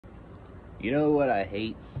You know what I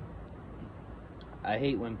hate? I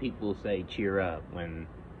hate when people say cheer up when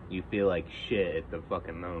you feel like shit at the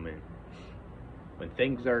fucking moment. When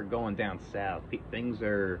things are going down south, things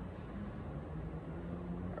are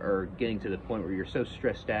getting to the point where you're so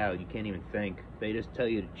stressed out you can't even think. They just tell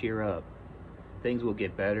you to cheer up. Things will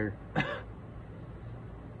get better.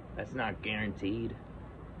 That's not guaranteed.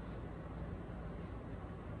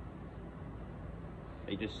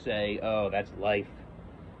 They just say, "Oh, that's life."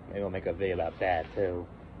 Maybe I'll make a video about that too.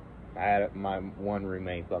 I had my one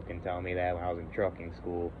roommate fucking tell me that when I was in trucking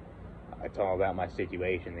school. I told him about my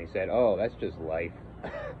situation. They said, "Oh, that's just life."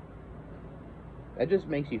 That just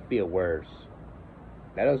makes you feel worse.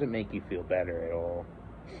 That doesn't make you feel better at all.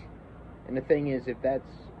 And the thing is, if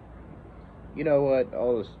that's, you know what,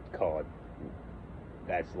 I'll just call it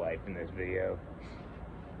that's life in this video.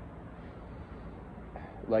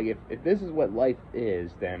 Like, if this is what life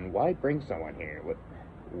is, then why bring someone here?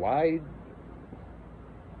 Why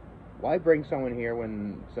bring someone here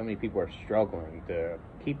when so many people are struggling to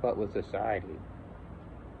keep up with society?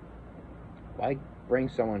 Why bring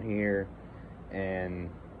someone here and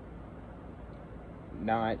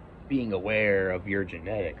not being aware of your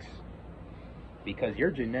genetics? Because your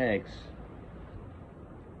genetics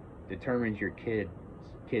determines your kid's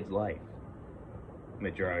life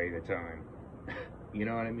majority of the time. You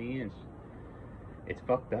know what I mean? It's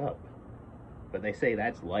fucked up. But they say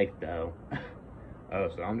that's life, though. Oh,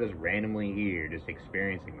 so I'm just randomly here, just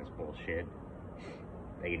experiencing this bullshit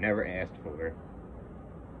that you never asked for.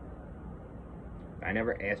 I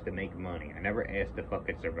never asked to make money. I never asked to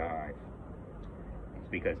fucking survive. It's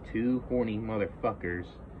because two horny motherfuckers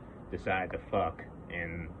decide to fuck,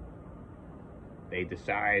 and they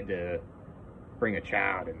decide to bring a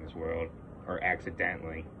child in this world, or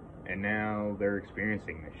accidentally, and now they're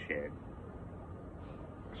experiencing this shit.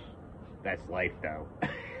 That's life, though.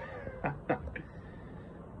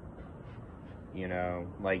 You know,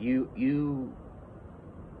 like you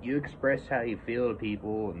express how you feel to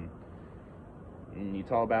people, and you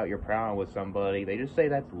talk about your problem with somebody. They just say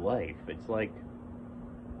that's life. It's like,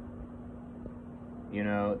 you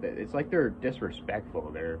know, it's like they're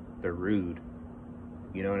disrespectful. They're rude.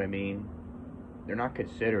 You know what I mean? They're not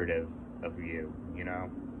considerate of you. You know.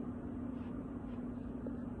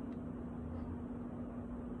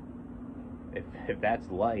 If that's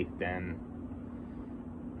life, then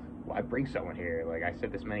why bring someone here? Like I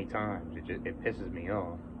said this many times, it pisses me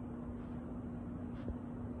off.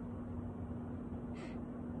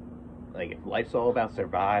 Like, if life's all about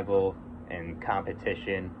survival and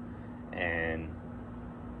competition and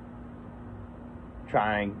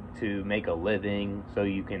trying to make a living so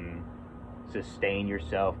you can sustain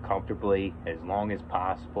yourself comfortably as long as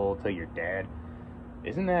possible till you're dead,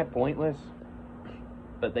 isn't that pointless?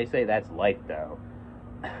 But they say that's life, though.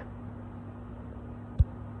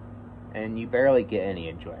 And you barely get any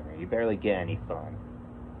enjoyment. You barely get any fun.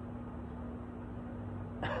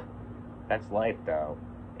 That's life, though.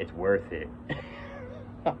 It's worth it.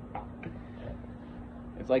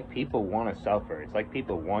 It's like people want to suffer. It's like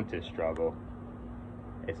people want to struggle.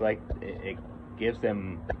 It's like it gives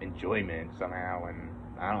them enjoyment somehow, and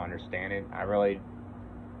I don't understand it. I really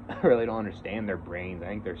don't understand their brains. I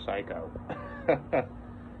think they're psycho.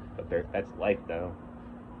 But that's life, though.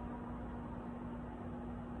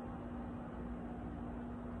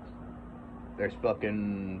 There's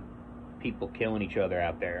fucking people killing each other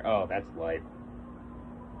out there. Oh, that's life.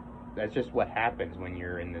 That's just what happens when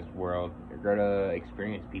you're in this world. You're gonna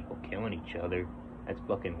experience people killing each other. That's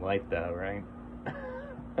fucking life, though, right?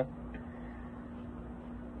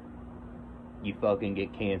 You fucking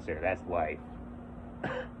get cancer. That's life.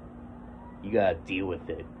 You gotta deal with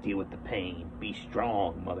it. Deal with the pain. Be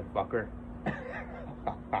strong, motherfucker.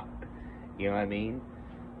 You know what I mean?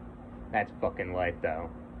 That's fucking life, though.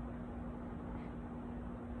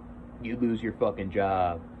 You lose your fucking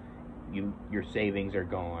job. Your savings are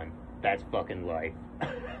gone. That's fucking life.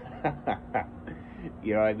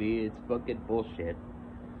 You know what I mean? It's fucking bullshit.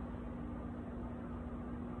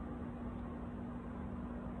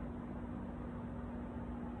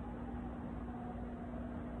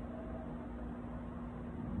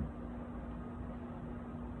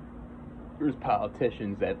 There's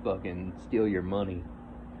politicians that fucking steal your money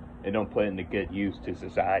and don't put it into good use to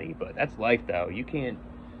society, but that's life, though. You can't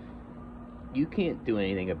do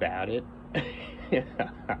anything about it.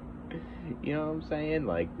 You know what I'm saying?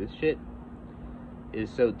 Like, this shit is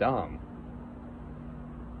so dumb.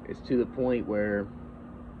 It's to the point where,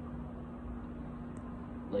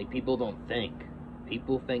 like, people don't think.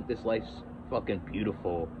 People think this life's fucking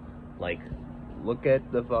beautiful. Like, look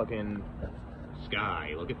at the fucking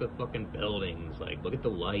sky. Look at the fucking buildings. Like, look at the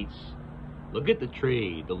lights. Look at the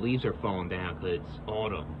tree. The leaves are falling down because it's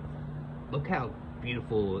autumn. Look how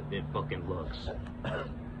beautiful it fucking looks.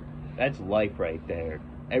 That's life right there.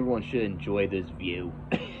 Everyone should enjoy this view.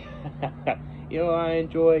 You know what I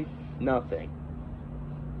enjoy? Nothing.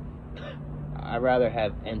 I'd rather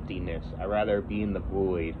have emptiness. I'd rather be in the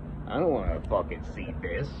void. I don't want to fucking see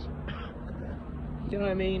this. You know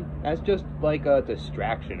what I mean? That's just like a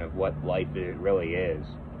distraction of what life really is.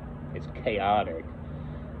 It's chaotic.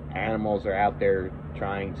 Animals are out there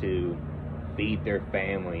trying to feed their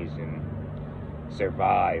families and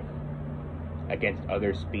survive against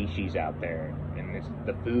other species out there. And it's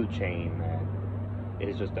the food chain that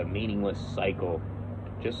is just a meaningless cycle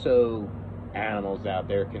just so animals out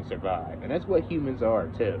there can survive. And that's what humans are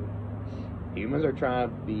too. Humans are trying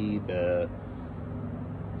to be the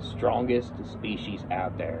strongest species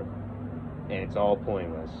out there, and it's all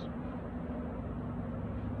pointless.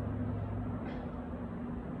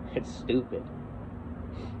 It's stupid.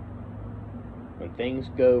 When things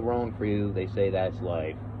go wrong for you, they say that's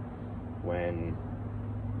life. When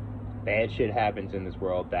bad shit happens in this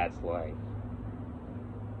world, that's life.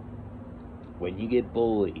 When you get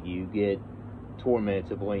bullied, you get tormented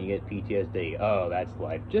to the point you get PTSD. Oh, that's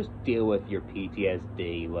life. Just deal with your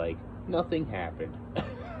PTSD like nothing happened.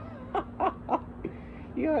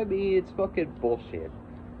 You know what I mean? It's fucking bullshit.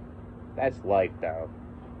 That's life, though.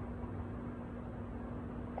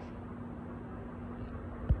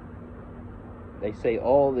 They say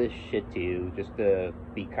all this shit to you just to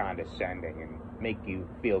be condescending and make you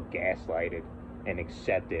feel gaslighted and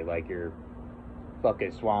accepted like you're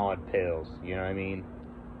fucking swallowing pills. You know what I mean?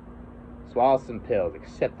 Swallow some pills.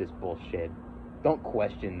 Accept this bullshit. Don't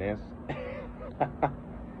question this.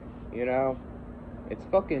 You know? It's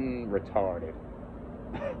fucking retarded.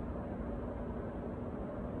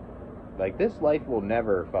 Like, this life will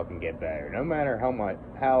never fucking get better. No matter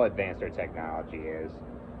how advanced our technology is.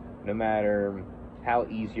 No matter how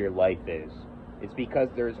easy your life is. It's because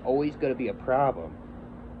there's always going to be a problem.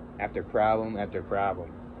 After problem after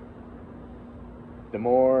problem. The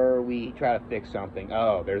more we try to fix something,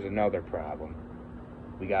 oh, there's another problem.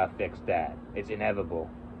 We gotta fix that. It's inevitable.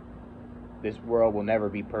 This world will never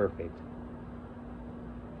be perfect.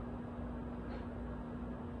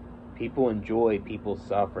 People enjoy people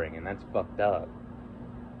suffering, and that's fucked up.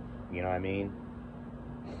 You know what I mean?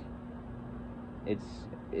 It's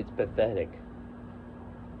pathetic.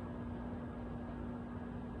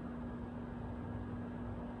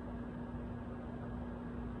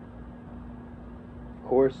 Of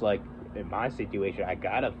course, like, in my situation, I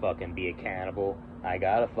gotta fucking be accountable. I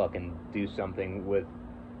gotta fucking do something with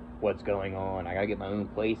what's going on. I gotta get my own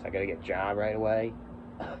place. I gotta get a job right away.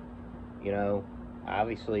 You know,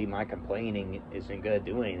 obviously my complaining isn't gonna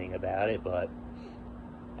do anything about it, but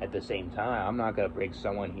at the same time, I'm not gonna bring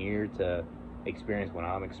someone here to experience what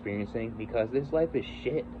I'm experiencing, because this life is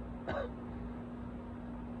shit.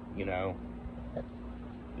 You know,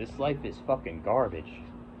 this life is fucking garbage.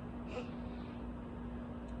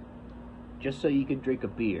 Just so you can drink a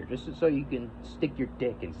beer, just so you can stick your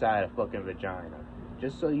dick inside a fucking vagina,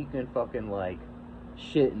 just so you can fucking, like,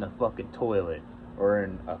 shit in a fucking toilet or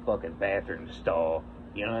in a fucking bathroom stall.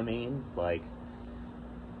 You know what I mean? Like,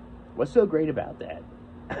 what's so great about that?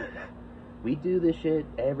 We do this shit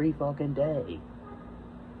every fucking day.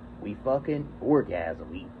 We fucking orgasm.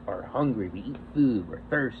 We are hungry. We eat food. We're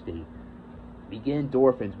thirsty. We get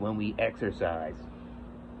endorphins when we exercise.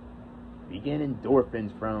 We get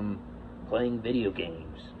endorphins from playing video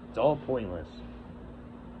games. It's all pointless.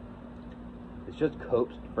 It's just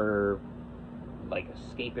copes for, like,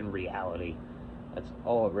 escaping reality. That's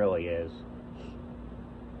all it really is.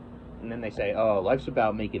 And then they say, oh, life's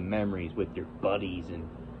about making memories with your buddies and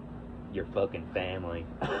your fucking family.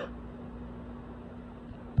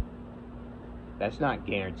 That's not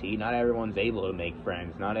guaranteed. Not everyone's able to make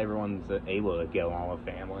friends. Not everyone's able to get along with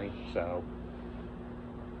family. So,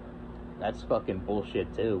 that's fucking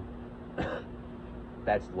bullshit too.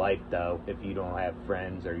 That's life, though. If you don't have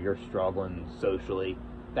friends or you're struggling socially,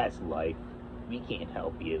 that's life. We can't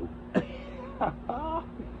help you.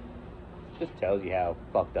 Just tells you how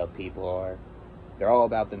fucked up people are. They're all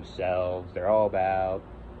about themselves. They're all about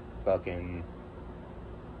fucking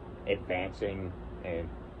advancing and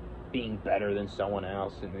being better than someone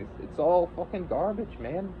else, and it's all fucking garbage,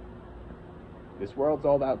 man. This world's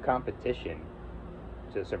all about competition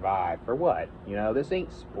to survive. For what? You know, this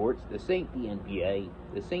ain't sports. This ain't the NBA.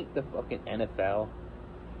 This ain't the fucking NFL.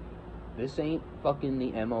 This ain't fucking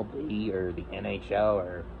the MLB or the NHL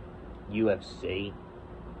or UFC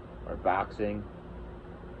or boxing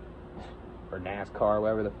or NASCAR,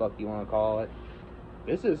 whatever the fuck you want to call it.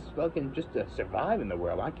 This is fucking just to survive in the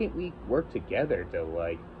world. Why can't we work together to,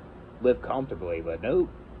 like, live comfortably? But nope.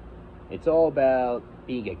 It's all about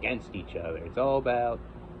being against each other. It's all about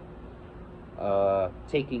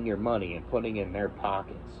taking your money and putting it in their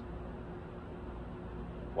pockets.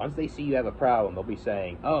 Once they see you have a problem, they'll be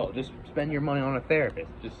saying, oh, just spend your money on a therapist.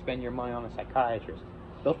 Just spend your money on a psychiatrist.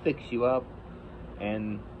 They'll fix you up,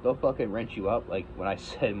 and they'll fucking rent you up. Like when I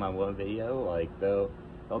said in my one video, like, they'll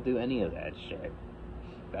do any of that shit.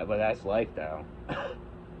 But that's life, though.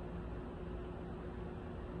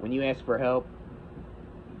 When you ask for help,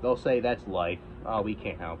 they'll say that's life. Oh, we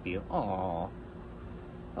can't help you.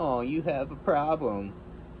 Oh, you have a problem.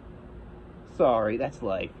 Sorry, that's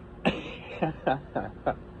life. It's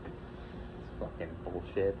fucking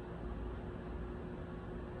bullshit.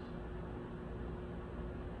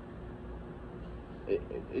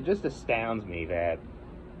 It just astounds me that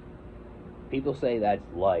people say that's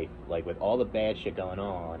life, like with all the bad shit going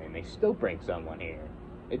on, and they still bring someone here.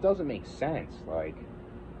 It doesn't make sense. Like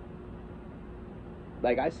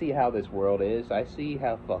I see how this world is. I see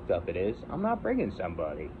how fucked up it is. I'm not bringing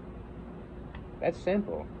somebody. That's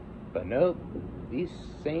simple. But nope, these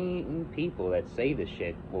same people that say this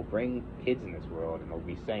shit will bring kids in this world, and they'll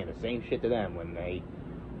be saying the same shit to them when they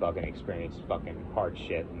fucking experience fucking hard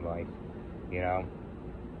shit in life. You know?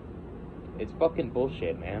 It's fucking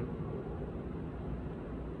bullshit, man.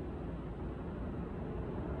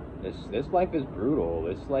 This life is brutal.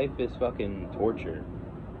 This life is fucking torture.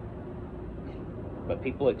 But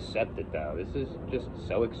people accept it, though. This is just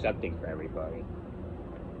so accepting for everybody.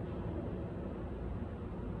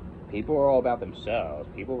 People are all about themselves.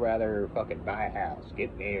 People rather fucking buy a house,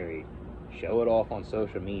 get married, show it off on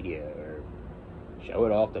social media, or show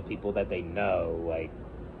it off to people that they know, like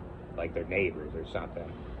their neighbors or something.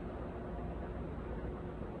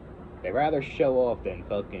 They rather show off than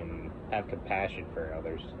fucking have compassion for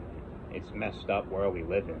others. It's messed up world we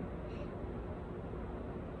live in.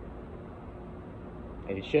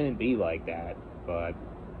 And it shouldn't be like that, but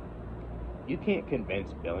you can't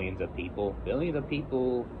convince billions of people. Billions of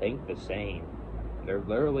people think the same. They're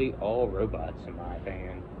literally all robots, in my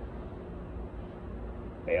opinion.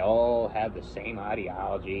 They all have the same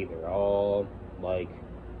ideology. They're all, like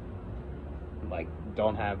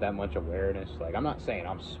don't have that much awareness. Like, I'm not saying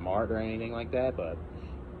I'm smart or anything like that, but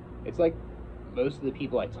it's like most of the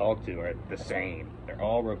people I talk to are the same. They're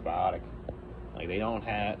all robotic. Like, they don't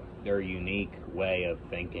have their unique way of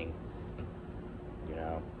thinking, you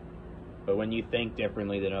know? But when you think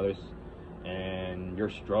differently than others and you're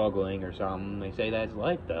struggling or something, they say that's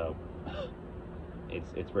life, though.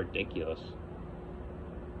 It's ridiculous.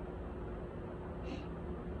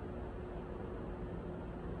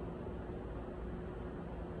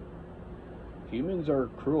 Humans are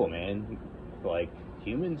cruel, man. Like,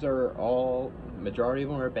 humans are all, majority of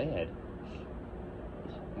them are bad.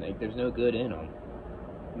 Like, there's no good in them.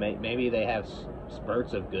 Maybe they have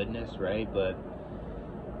spurts of goodness, right? But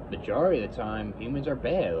majority of the time, humans are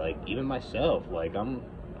bad. Like, even myself, like, I'm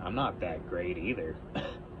not that great either.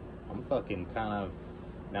 I'm fucking kind of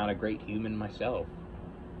not a great human myself.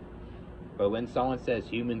 But when someone says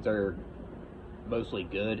humans are mostly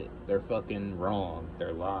good, they're fucking wrong.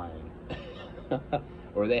 They're lying.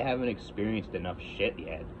 Or they haven't experienced enough shit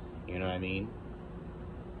yet. You know what I mean?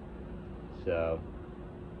 So,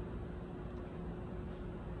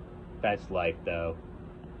 that's life, though.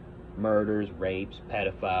 Murders, rapes,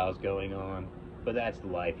 pedophiles going on. But that's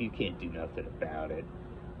life. You can't do nothing about it.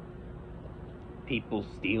 People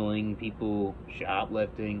stealing, people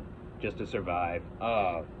shoplifting just to survive.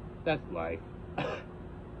 Oh, that's life.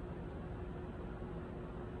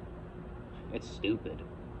 It's stupid.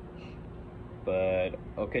 But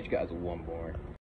I'll catch you guys with one more.